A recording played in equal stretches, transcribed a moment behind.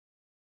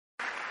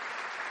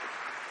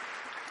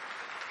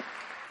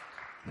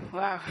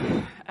Wow.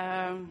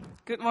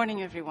 Good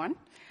morning, everyone.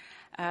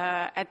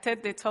 At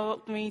TED, they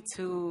told me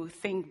to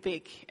think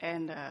big,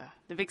 and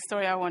the big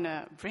story I want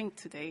to bring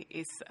today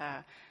is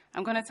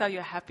I'm going to tell you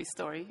a happy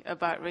story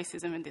about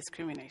racism and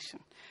discrimination.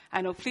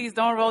 I know, please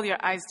don't roll your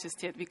eyes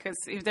just yet, because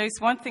if there is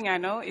one thing I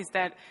know is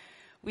that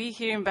we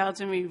here in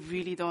Belgium, we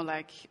really don't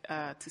like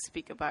to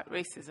speak about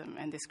racism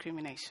and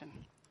discrimination.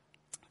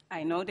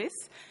 I know this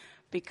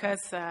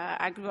because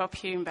I grew up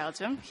here in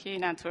Belgium, here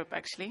in Antwerp,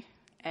 actually.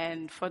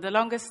 And for the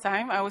longest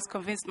time, I was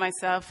convinced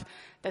myself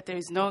that there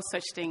is no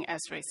such thing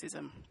as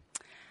racism.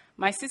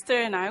 My sister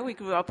and I, we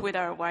grew up with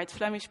our white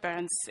Flemish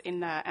parents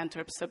in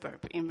Antwerp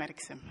suburb, in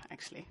Merksem,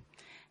 actually.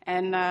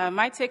 And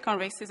my take on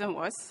racism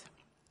was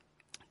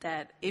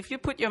that if you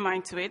put your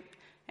mind to it,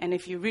 and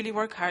if you really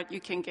work hard, you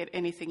can get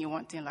anything you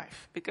want in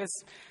life.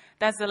 Because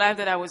that's the life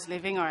that I was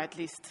living, or at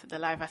least the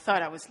life I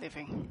thought I was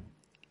living.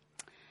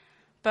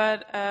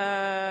 But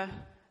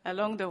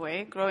along the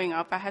way, growing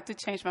up, I had to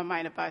change my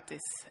mind about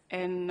this.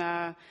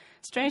 And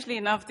strangely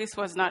enough, this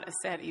was not a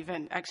sad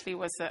event. Actually, it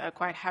was a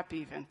quite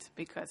happy event,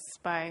 because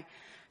by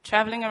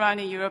traveling around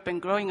in Europe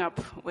and growing up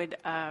with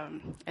a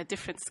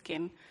different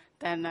skin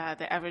than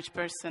the average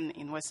person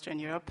in Western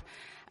Europe,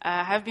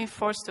 I have been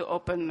forced to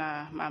open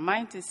my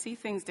mind to see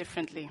things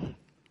differently.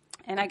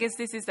 And I guess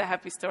this is the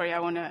happy story I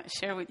want to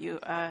share with you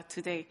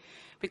today.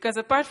 Because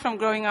apart from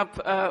growing up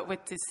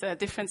with this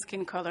different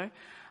skin color,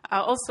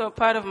 also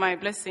part of my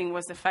blessing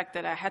was the fact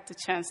that I had the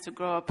chance to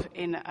grow up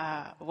in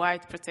a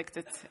white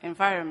protected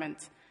environment,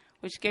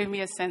 which gave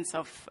me a sense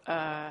of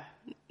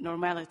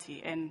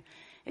normality. And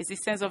it's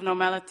this sense of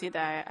normality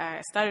that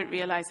I started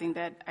realizing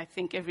that I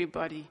think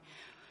everybody,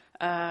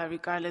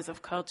 regardless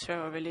of culture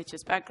or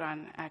religious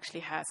background,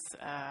 actually has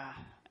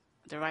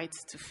the right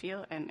to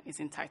feel and is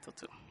entitled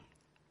to.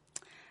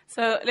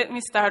 So let me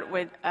start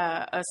with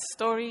a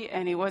story,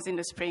 and it was in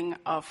the spring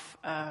of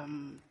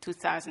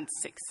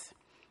 2006.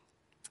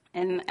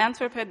 And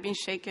Antwerp had been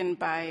shaken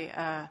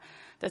by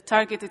the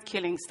targeted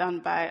killings done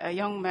by a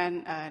young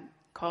man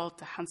called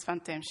Hans van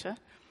Temsche.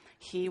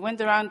 He went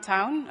around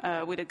town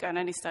with a gun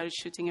and he started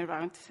shooting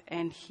around,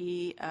 and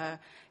he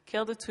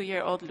killed a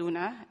 2-year-old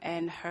Luna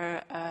and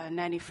her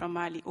nanny from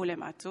Mali,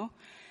 Ulematu.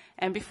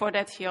 And before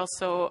that, he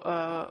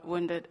also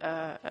wounded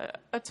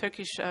a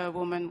Turkish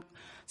woman,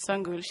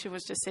 Songül. She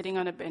was just sitting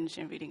on a bench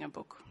and reading a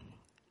book.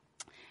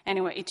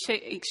 Anyway,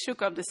 it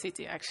shook up the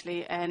city,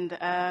 actually. And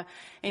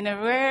in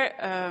a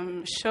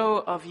rare show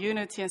of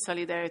unity and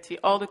solidarity,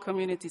 all the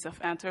communities of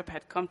Antwerp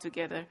had come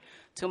together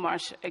to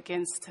march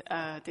against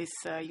this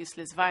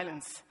useless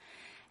violence.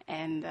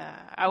 And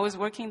I was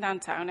working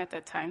downtown at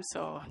that time,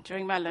 so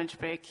during my lunch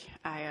break,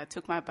 I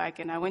took my bike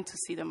and I went to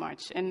see the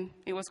march. And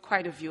it was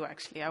quite a view,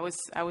 actually. I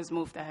was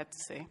moved, I have to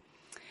say.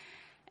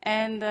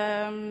 And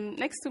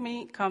next to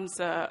me comes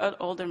an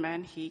older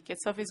man. He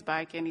gets off his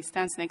bike and he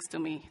stands next to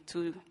me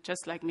to,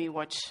 just like me,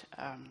 watch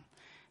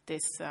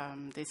this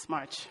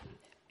march.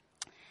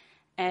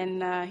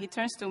 And he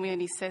turns to me and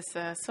he says,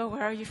 so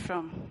where are you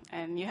from?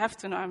 And you have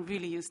to know I'm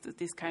really used to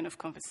these kind of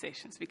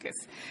conversations because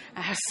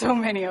I have so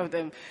many of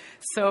them.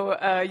 So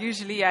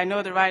usually I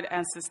know the right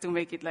answers to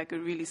make it like a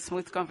really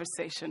smooth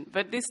conversation.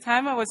 But this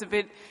time I was a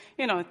bit,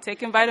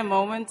 taken by the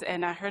moment,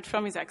 and I heard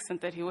from his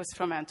accent that he was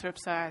from Antwerp.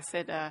 So I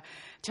said,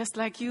 just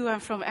like you,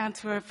 I'm from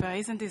Antwerp.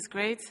 Isn't this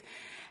great?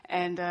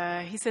 And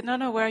he said,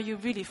 no, where are you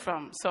really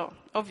from? So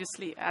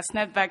obviously, I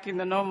snapped back in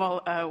the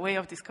normal way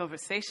of this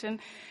conversation.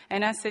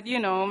 And I said,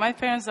 my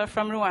parents are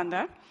from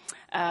Rwanda,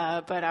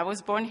 but I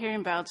was born here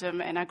in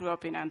Belgium and I grew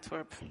up in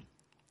Antwerp.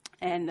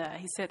 And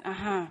he said,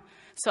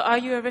 so are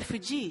you a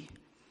refugee?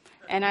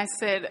 And I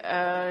said,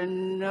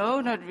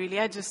 no, not really.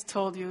 I just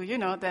told you,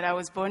 that I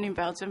was born in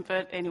Belgium.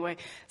 But anyway,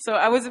 so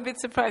I was a bit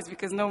surprised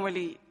because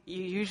normally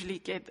you usually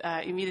get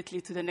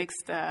immediately to the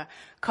next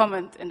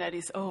comment, and that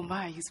is, oh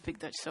my, you speak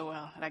Dutch so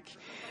well. Like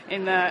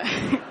in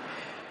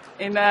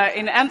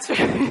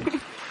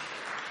Antwerp.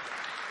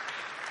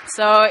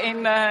 So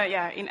in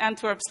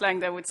Antwerp slang,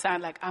 that would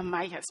sound like,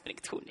 amai, hij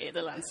spreekt goed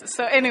Nederlands.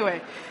 So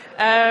anyway,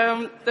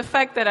 the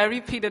fact that I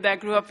repeated that I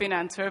grew up in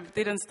Antwerp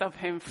didn't stop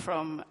him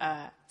from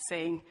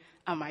saying,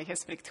 amai, hij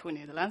spreekt goed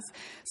Nederlands.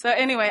 So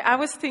anyway, I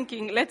was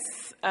thinking,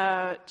 let's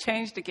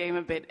change the game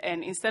a bit.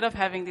 And instead of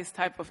having this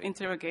type of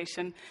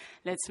interrogation,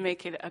 let's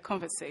make it a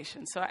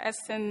conversation. So I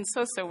asked him,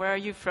 so where are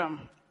you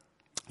from?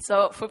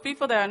 So for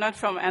people that are not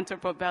from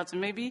Antwerp or Belgium,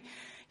 maybe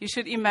you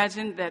should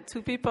imagine that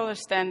two people are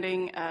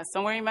standing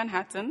somewhere in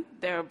Manhattan.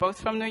 They're both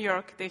from New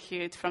York. They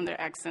hear it from their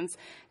accents.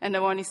 And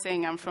the one is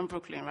saying, I'm from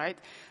Brooklyn, right?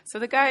 So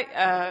the guy,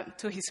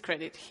 to his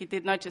credit, he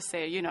did not just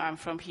say, I'm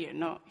from here.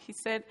 No, he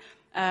said,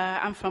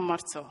 I'm from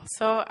Mortsel.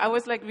 So I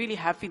was like really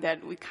happy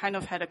that we kind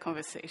of had a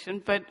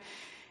conversation. But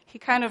he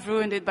kind of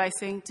ruined it by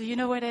saying, do you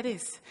know where that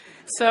is?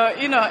 So,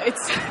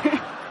 it's...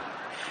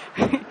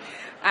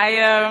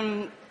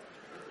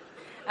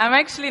 I'm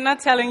actually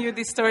not telling you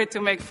this story to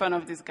make fun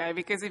of this guy,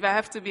 because if I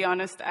have to be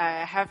honest,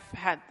 I have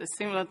had the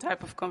similar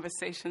type of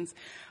conversations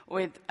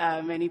with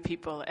many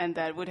people, and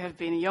that would have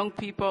been young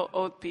people,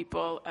 old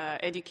people,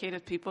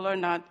 educated people or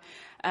not,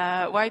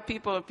 white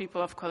people or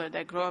people of color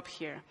that grow up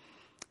here.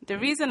 The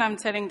reason I'm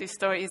telling this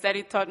story is that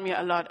it taught me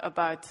a lot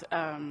about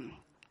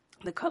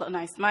the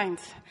colonized mind.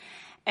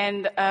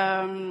 And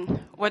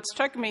what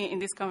struck me in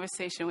this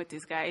conversation with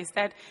this guy is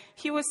that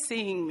he was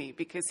seeing me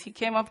because he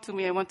came up to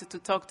me and wanted to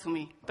talk to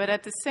me. But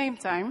at the same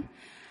time,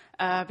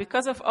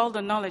 because of all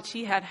the knowledge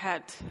he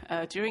had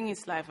during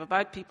his life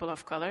about people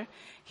of color,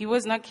 he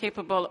was not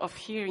capable of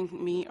hearing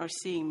me or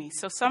seeing me.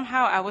 So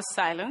somehow I was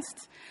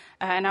silenced,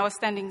 and I was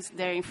standing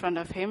there in front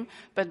of him.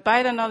 But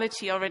by the knowledge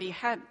he already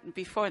had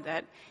before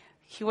that,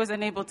 he was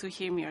unable to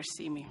hear me or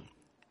see me.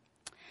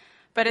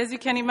 But as you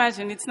can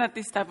imagine, it's not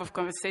this type of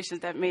conversations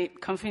that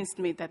convinced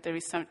me that there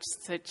is such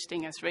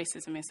thing as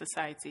racism in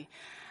society.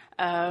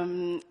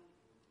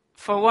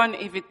 For one,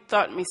 if it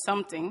taught me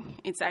something,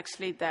 it's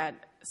actually that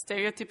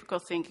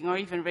stereotypical thinking or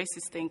even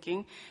racist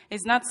thinking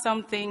is not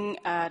something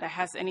that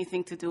has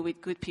anything to do with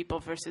good people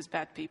versus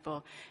bad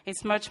people.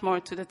 It's much more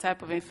to the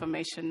type of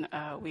information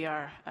we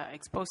are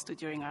exposed to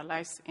during our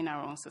lives in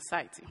our own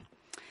society.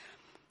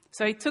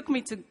 So it took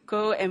me to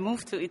go and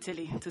move to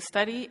Italy to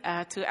study,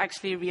 to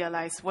actually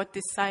realize what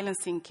this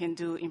silencing can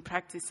do in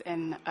practice.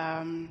 And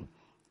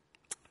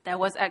that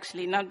was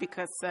actually not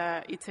because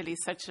Italy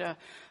is such a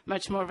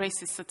much more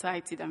racist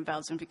society than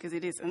Belgium, because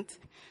it isn't.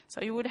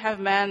 So you would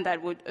have men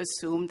that would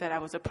assume that I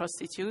was a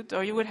prostitute,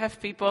 or you would have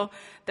people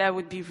that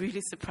would be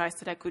really surprised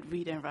that I could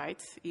read and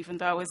write, even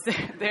though I was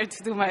there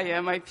to do my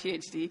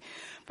PhD.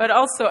 But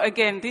also,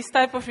 again, this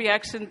type of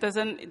reaction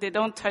they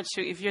don't touch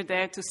you if you're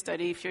there to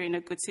study, if you're in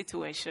a good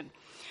situation.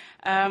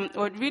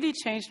 What really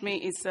changed me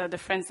is the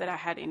friends that I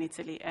had in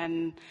Italy.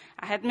 And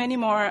I had many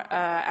more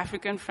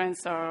African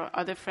friends or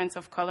other friends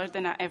of color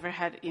than I ever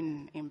had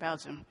in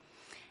Belgium.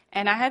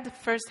 And I had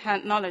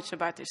first-hand knowledge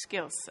about their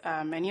skills.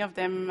 Many of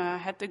them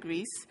had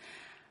degrees.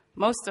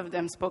 Most of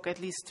them spoke at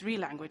least 3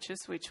 languages,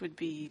 which would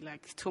be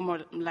like 2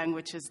 more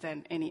languages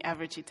than any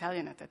average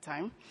Italian at the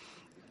time.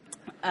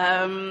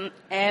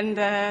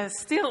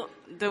 Still,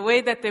 the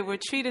way that they were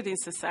treated in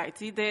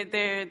society,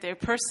 their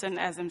person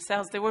as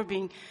themselves, they were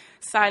being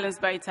silenced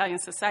by Italian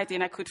society,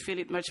 and I could feel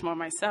it much more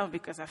myself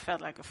because I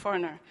felt like a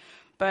foreigner.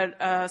 But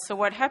so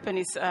what happened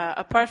is,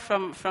 apart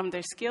from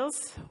their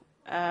skills,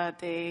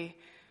 they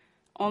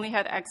only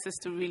had access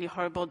to really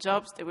horrible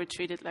jobs. They were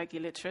treated like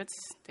illiterates.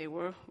 They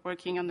were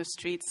working on the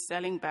streets,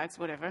 selling bags,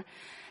 whatever,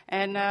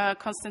 and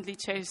constantly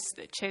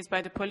chased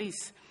by the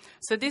police.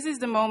 So this is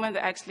the moment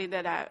actually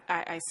that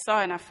I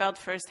saw and I felt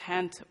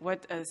firsthand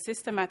what a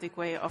systematic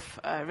way of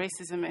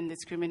racism and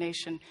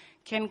discrimination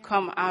can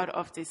come out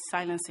of this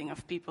silencing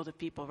of people, the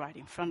people right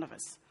in front of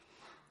us.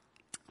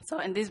 So,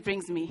 and this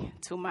brings me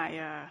to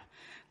my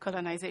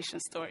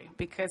colonization story,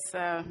 because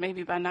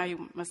maybe by now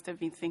you must have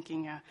been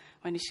thinking,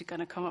 when is she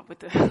going to come up with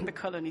the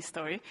colony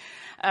story?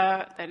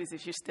 That is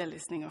if you're still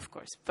listening, of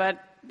course. But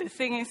the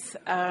thing is,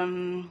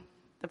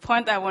 the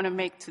point I want to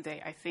make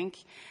today, I think,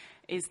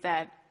 is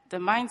that the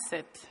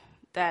mindset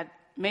that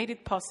made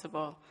it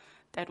possible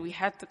that we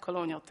had the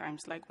colonial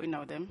times like we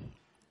know them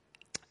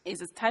is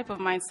a type of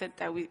mindset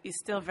that is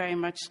still very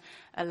much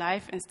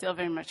alive and still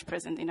very much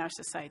present in our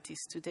societies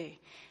today.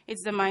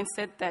 It's the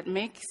mindset that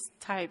makes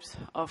types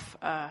of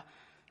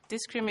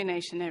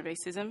discrimination and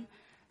racism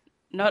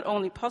not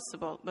only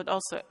possible, but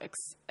also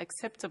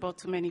acceptable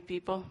to many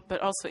people, but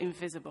also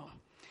invisible.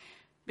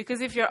 Because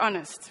if you're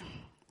honest,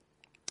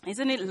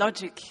 isn't it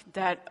logic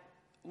that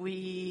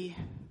we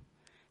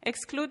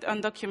exclude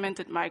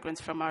undocumented migrants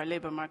from our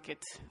labor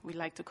market? We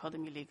like to call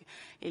them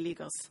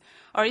illegals.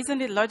 Or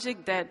isn't it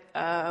logic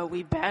that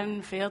we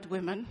ban veiled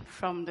women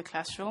from the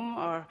classroom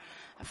or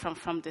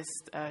from these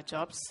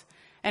jobs?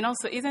 And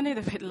also, isn't it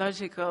a bit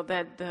logical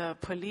that the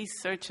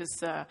police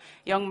searches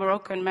young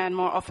Moroccan men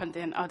more often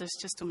than others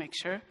just to make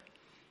sure?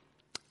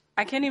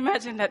 I can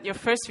imagine that your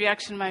first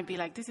reaction might be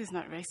like, this is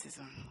not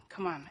racism,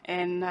 come on.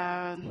 And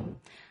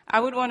I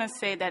would want to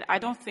say that I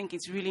don't think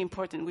it's really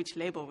important which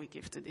label we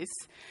give to this.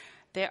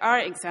 There are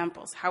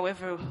examples,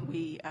 however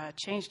we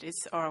change this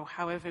or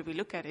however we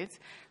look at it,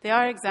 there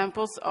are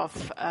examples of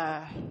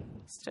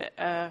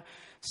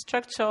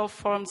structural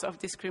forms of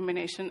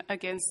discrimination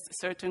against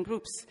certain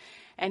groups.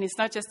 And it's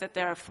not just that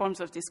there are forms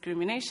of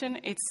discrimination,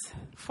 it's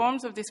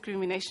forms of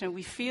discrimination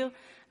we feel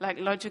like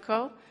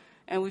logical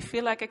and we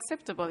feel like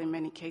acceptable in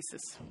many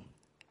cases.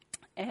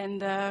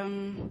 And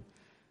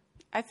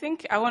I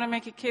think I want to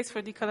make a case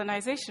for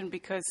decolonization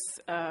because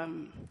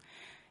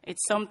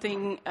it's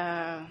something,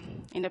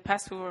 in the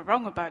past we were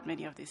wrong about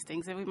many of these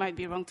things, and we might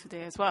be wrong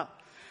today as well.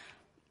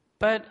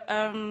 But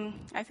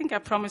I think I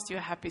promised you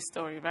a happy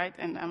story, right?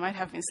 And I might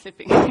have been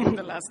slipping in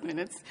the last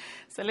minutes.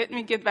 So let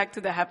me get back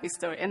to the happy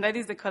story, and that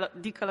is the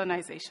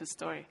decolonization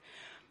story.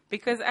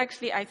 Because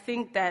actually I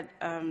think that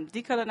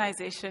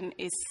decolonization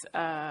is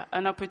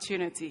an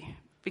opportunity.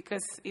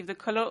 Because if the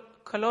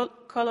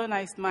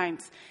colonized mind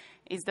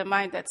is the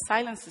mind that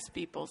silences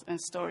people and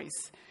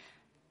stories,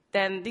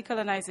 then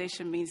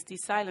decolonization means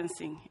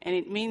desilencing, and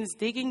it means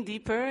digging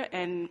deeper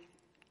and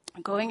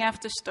going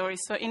after stories.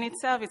 So in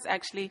itself, it's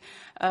actually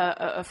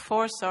a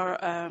force or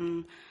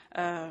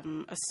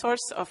a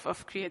source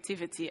of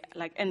creativity,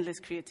 like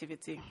endless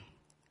creativity.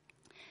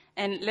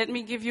 And let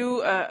me give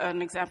you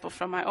an example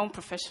from my own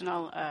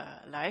professional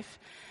life.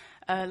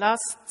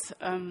 Last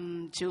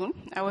June,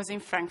 I was in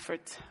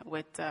Frankfurt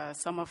with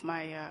some of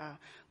my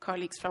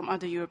colleagues from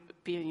other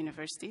European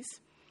universities.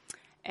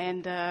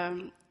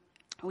 And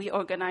we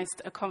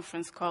organized a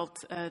conference called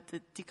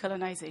the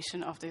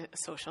Decolonization of the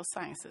Social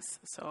Sciences.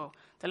 So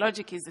the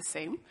logic is the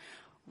same.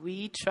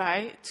 We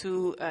try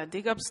to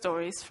dig up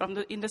stories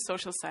in the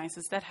social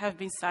sciences that have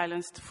been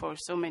silenced for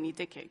so many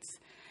decades.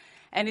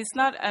 And it's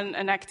not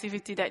an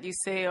activity that you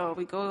say, oh,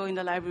 we go in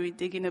the library,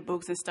 dig in the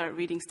books, and start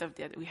reading stuff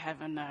that we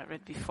haven't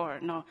read before.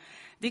 No.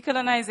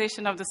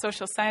 Decolonization of the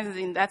social sciences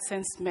in that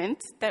sense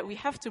meant that we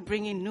have to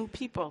bring in new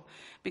people,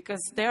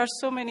 because there are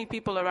so many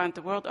people around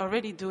the world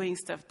already doing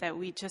stuff that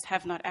we just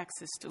have not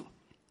access to.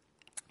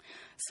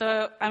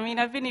 So, I mean,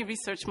 I've been in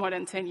research more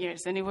than 10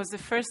 years, and it was the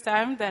first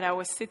time that I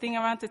was sitting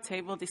around the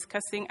table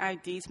discussing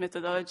ideas,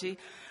 methodology,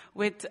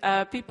 with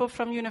people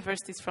from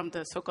universities from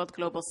the so-called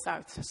Global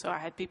South. So I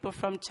had people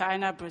from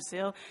China,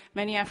 Brazil,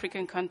 many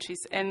African countries,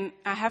 and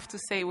I have to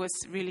say it was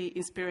really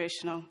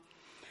inspirational.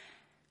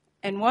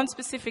 And one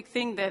specific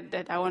thing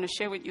that I want to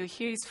share with you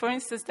here is, for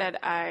instance, that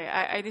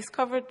I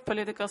discovered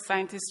political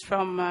scientists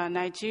from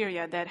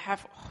Nigeria that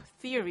have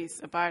theories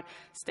about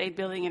state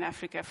building in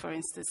Africa, for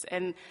instance.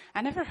 And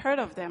I never heard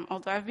of them,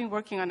 although I've been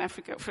working on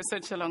Africa for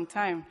such a long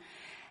time.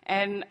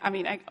 And, I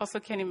mean, I also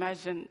can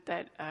imagine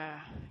that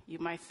you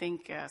might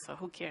think, so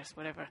who cares,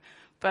 whatever.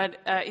 But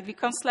it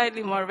becomes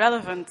slightly more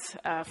relevant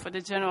for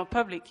the general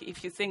public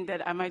if you think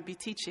that I might be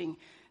teaching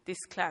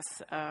this class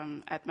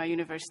at my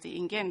university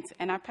in Ghent,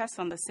 and I pass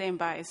on the same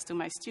bias to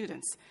my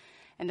students.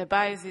 And the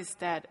bias is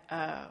that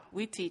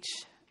we teach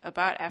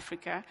about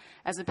Africa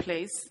as a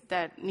place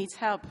that needs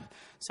help.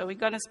 So we're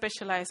going to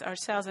specialize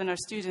ourselves and our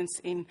students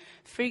in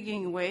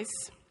figuring ways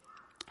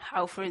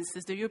how, for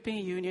instance, the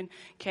European Union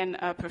can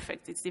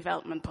perfect its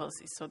development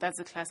policies. So that's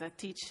the class I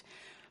teach.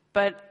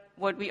 But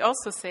what we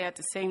also say at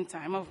the same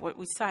time, of what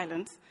we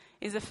silence,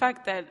 is the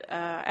fact that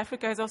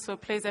Africa is also a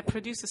place that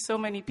produces so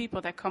many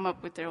people that come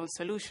up with their own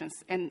solutions.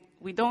 And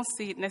we don't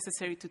see it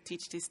necessary to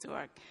teach this to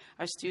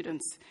our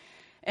students.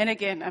 And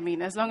again, I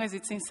mean, as long as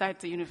it's inside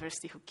the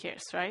university, who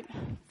cares, right?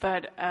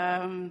 But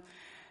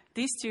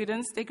these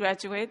students, they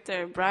graduate,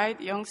 they're bright,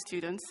 young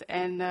students,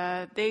 and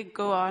they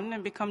go on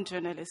and become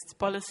journalists,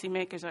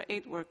 policymakers, or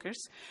aid workers.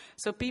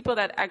 So people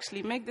that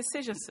actually make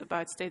decisions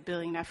about state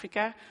building in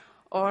Africa,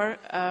 or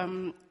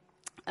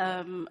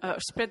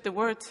spread the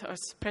word or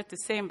spread the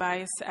same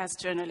bias as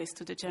journalists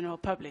to the general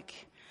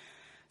public.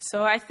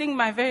 So I think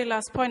my very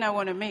last point I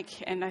want to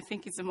make, and I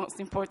think it's the most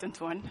important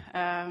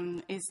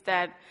one, is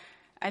that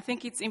I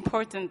think it's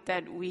important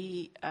that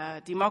we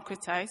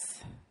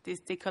democratize this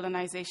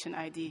decolonization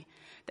idea.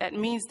 That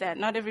means that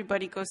not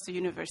everybody goes to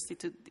university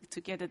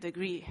to get a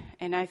degree.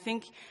 And I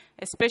think,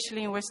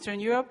 especially in Western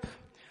Europe,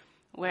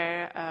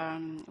 where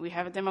we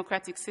have a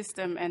democratic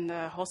system and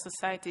the whole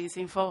society is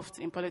involved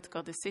in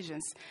political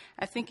decisions,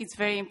 I think it's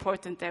very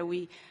important that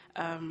we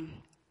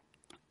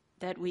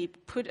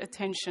put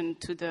attention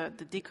to the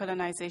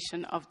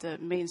decolonization of the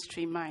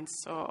mainstream minds,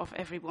 so of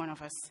every one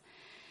of us.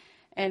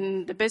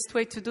 And the best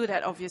way to do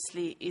that,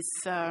 obviously, is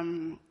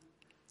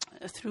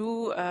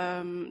through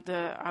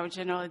our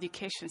general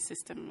education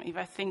system. If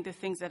I think the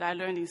things that I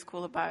learned in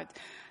school about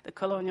the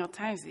colonial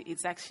times,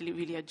 it's actually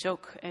really a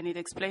joke, and it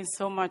explains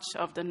so much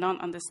of the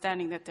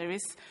non-understanding that there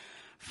is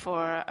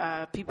for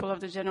people of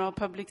the general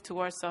public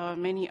towards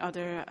many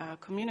other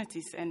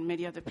communities and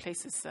many other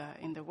places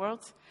in the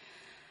world.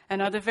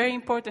 Another very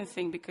important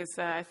thing, because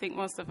I think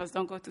most of us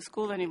don't go to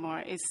school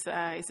anymore, is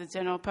the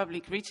general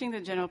public, reaching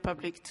the general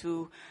public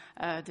to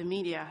the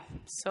media.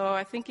 So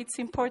I think it's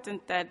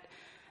important that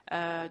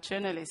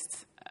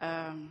journalists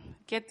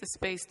get the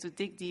space to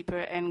dig deeper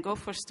and go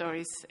for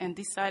stories and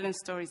de-silence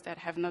stories that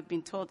have not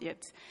been told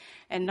yet,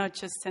 and not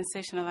just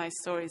sensationalized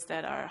stories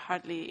that are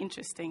hardly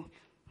interesting.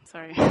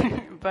 Sorry.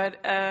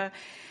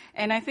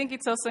 And I think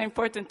it's also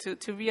important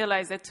to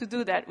realize that to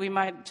do that, we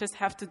might just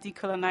have to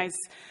decolonize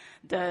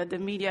the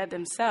media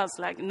themselves,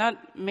 like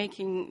not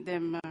making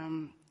them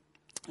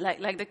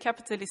like the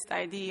capitalist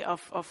idea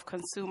of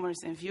consumers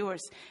and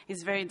viewers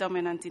is very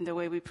dominant in the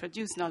way we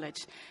produce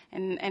knowledge.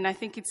 And I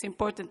think it's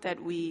important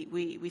that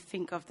we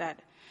think of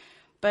that.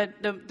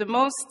 But the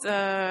most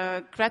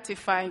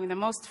gratifying, the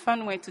most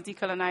fun way to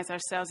decolonize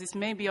ourselves is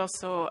maybe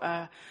also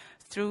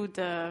through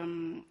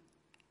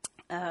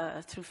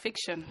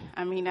fiction.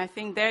 I mean, I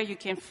think there you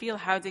can feel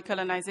how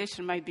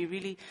decolonization might be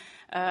really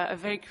a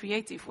very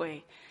creative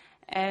way.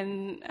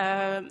 And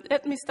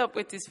let me stop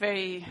with this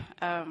very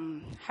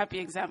happy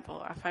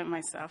example I find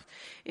myself.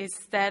 Is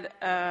that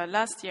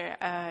last year,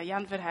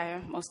 Jan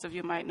Verheijen, most of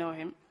you might know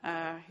him,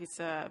 he's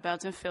a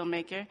Belgian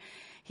filmmaker.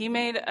 He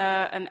made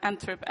an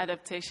Antwerp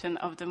adaptation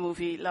of the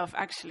movie Love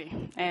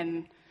Actually.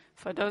 And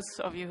for those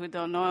of you who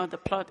don't know, the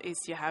plot is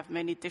you have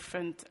many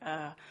different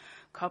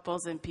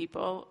couples and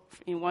people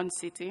in one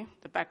city.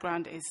 The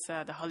background is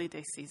the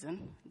holiday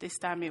season. This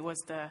time it was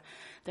the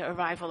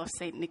arrival of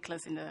Saint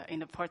Nicholas in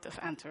the port of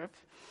Antwerp.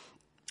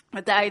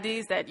 But the idea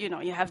is that,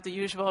 you have the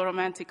usual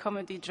romantic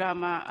comedy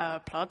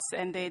drama plots,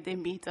 and they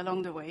meet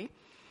along the way.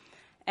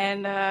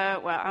 And,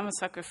 I'm a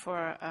sucker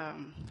for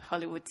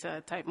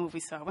Hollywood-type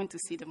movies, so I went to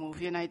see the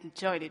movie, and I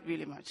enjoyed it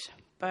really much.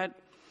 But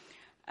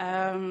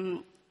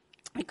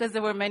because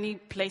there were many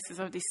places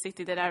of this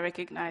city that I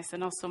recognized,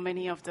 and also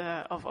many of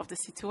the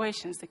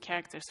situations the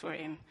characters were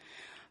in.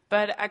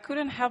 But I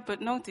couldn't help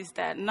but notice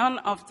that none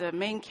of the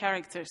main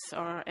characters,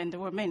 and there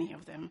were many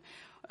of them,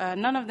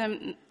 none of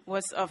them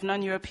was of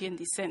non-European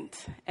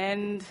descent.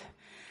 And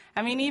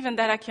I mean, even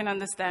that I can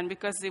understand,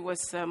 because it was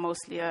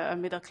mostly a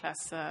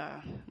middle-class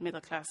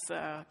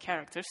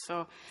character,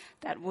 so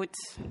that would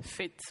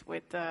fit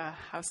with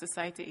how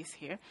society is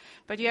here.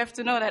 But you have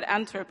to know that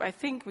Antwerp, I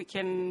think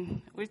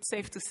it's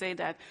safe to say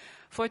that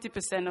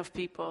 40% of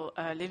people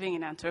living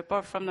in Antwerp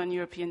are from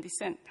non-European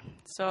descent.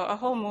 So a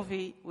whole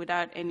movie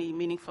without any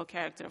meaningful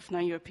character of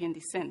non-European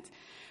descent.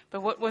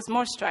 But what was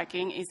more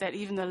striking is that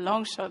even the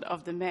long shot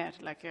of the Mer,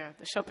 like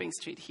the shopping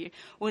street here,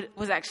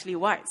 was actually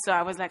white. So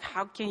I was like,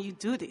 how can you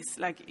do this?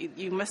 Like,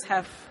 you must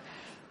have...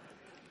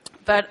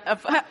 But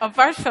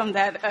apart from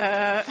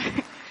that,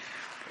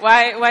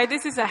 why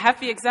this is a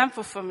happy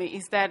example for me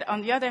is that,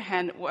 on the other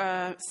hand,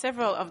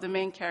 several of the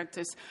main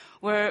characters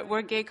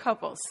were gay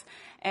couples.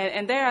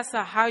 And there I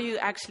saw how you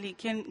actually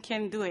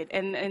can do it.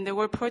 And they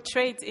were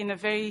portrayed in a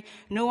very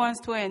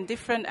nuanced way and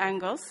different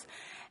angles.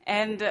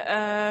 And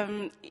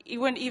it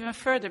went even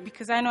further,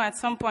 because I know at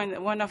some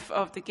point one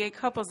of the gay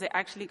couples, they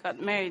actually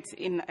got married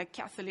in a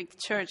Catholic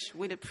church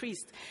with a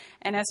priest.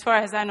 And as far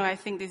as I know, I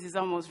think this is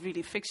almost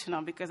really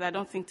fictional, because I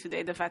don't think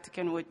today the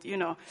Vatican would,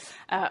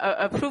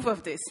 approve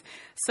of this.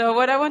 So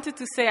what I wanted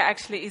to say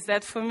actually is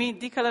that for me,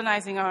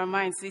 decolonizing our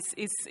minds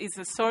is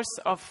a source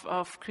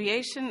of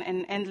creation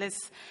and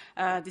endless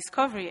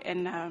discovery.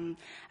 And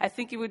I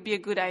think it would be a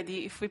good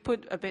idea if we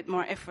put a bit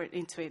more effort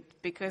into it,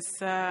 because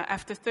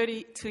after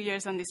 32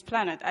 years on this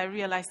planet, I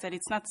realized that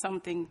it's not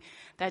something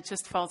that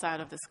just falls out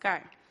of the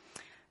sky.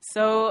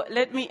 So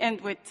let me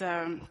end with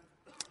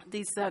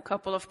these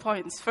couple of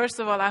points. First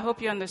of all, I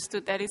hope you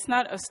understood that it's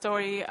not a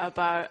story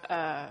about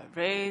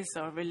race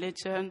or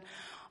religion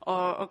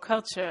or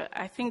culture.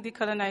 I think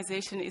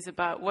decolonization is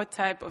about what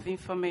type of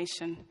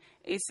information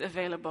is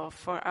available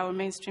for our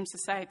mainstream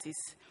societies.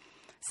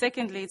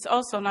 Secondly, it's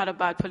also not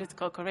about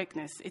political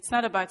correctness. It's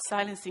not about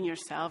silencing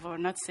yourself or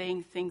not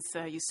saying things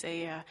you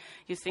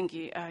think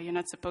you're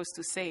not supposed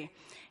to say.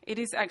 It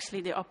is actually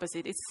the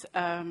opposite.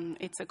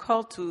 It's a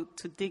call to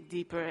dig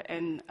deeper,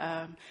 and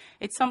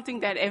it's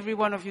something that every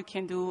one of you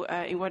can do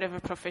in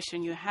whatever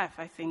profession you have,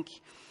 I think.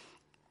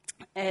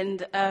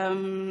 And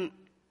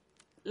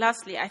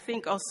lastly, I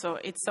think also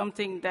it's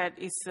something that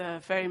is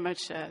very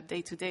much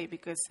day-to-day,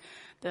 because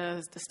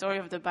the story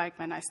of the bike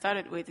man I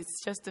started with,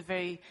 it's just a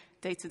very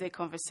day-to-day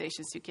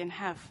conversations you can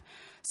have.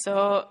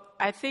 So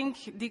I think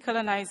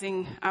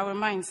decolonizing our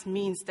minds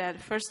means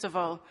that, first of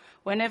all,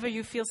 whenever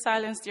you feel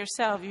silenced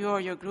yourself, you or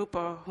your group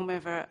or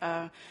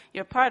whomever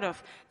you're part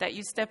of, that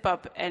you step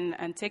up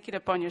and take it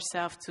upon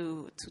yourself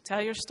to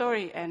tell your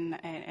story and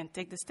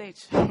take the stage,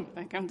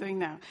 like I'm doing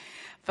now.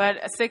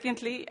 But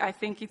secondly, I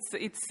think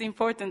it's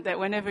important that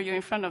whenever you're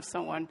in front of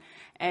someone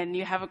and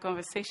you have a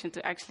conversation,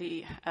 to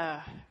actually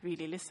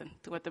really listen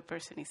to what the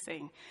person is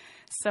saying.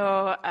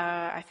 So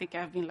I think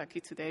I've been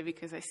lucky today,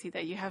 because I see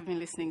that you have been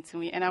listening to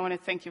me, and I want to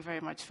thank you very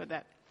much for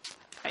that.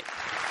 Bye.